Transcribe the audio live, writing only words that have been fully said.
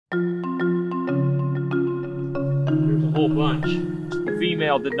bunch. The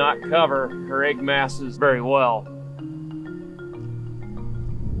female did not cover her egg masses very well.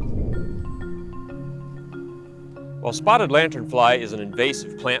 Well, spotted lanternfly is an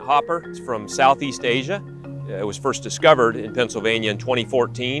invasive plant hopper. It's from Southeast Asia. It was first discovered in Pennsylvania in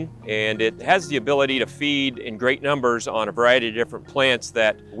 2014, and it has the ability to feed in great numbers on a variety of different plants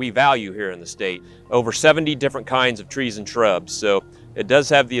that we value here in the state. Over 70 different kinds of trees and shrubs. So it does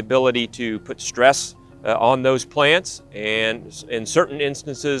have the ability to put stress on those plants, and in certain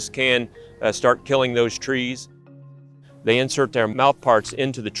instances can start killing those trees. They insert their mouth parts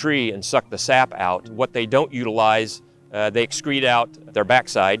into the tree and suck the sap out. What they don't utilize, they excrete out their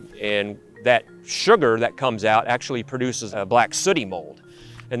backside, and that sugar that comes out actually produces a black sooty mold.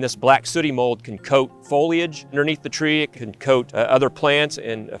 And this black sooty mold can coat foliage underneath the tree. It can coat other plants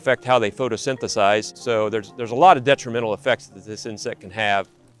and affect how they photosynthesize. So there's a lot of detrimental effects that this insect can have.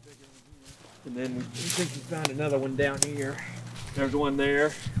 And then we think we found another one down here. There's one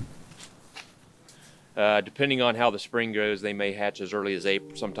there. Depending on how the spring goes, they may hatch as early as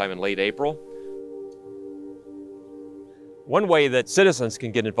April, sometime in late April. One way that citizens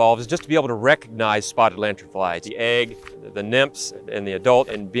can get involved is just to be able to recognize spotted lanternflies, the egg, the nymphs, and the adult,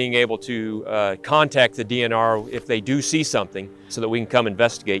 and being able to contact the DNR if they do see something so that we can come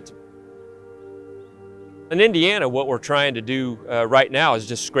investigate. In Indiana, what we're trying to do right now is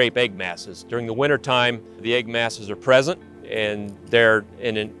just scrape egg masses. During the winter time, the egg masses are present and they're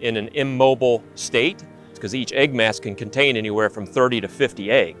in an immobile state, because each egg mass can contain anywhere from 30 to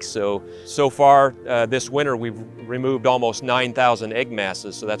 50 eggs. So far this winter we've removed almost 9,000 egg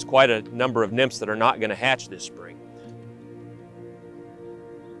masses, so that's quite a number of nymphs that are not going to hatch this spring.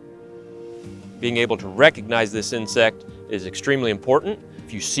 Being able to recognize this insect is extremely important.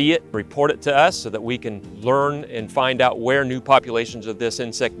 If you see it, report it to us so that we can learn and find out where new populations of this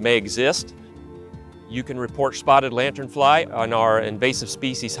insect may exist. You can report spotted lanternfly on our invasive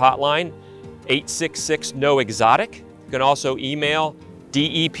species hotline, 866-NO-EXOTIC. You can also email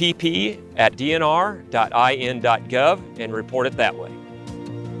depp@dnr.in.gov and report it that way.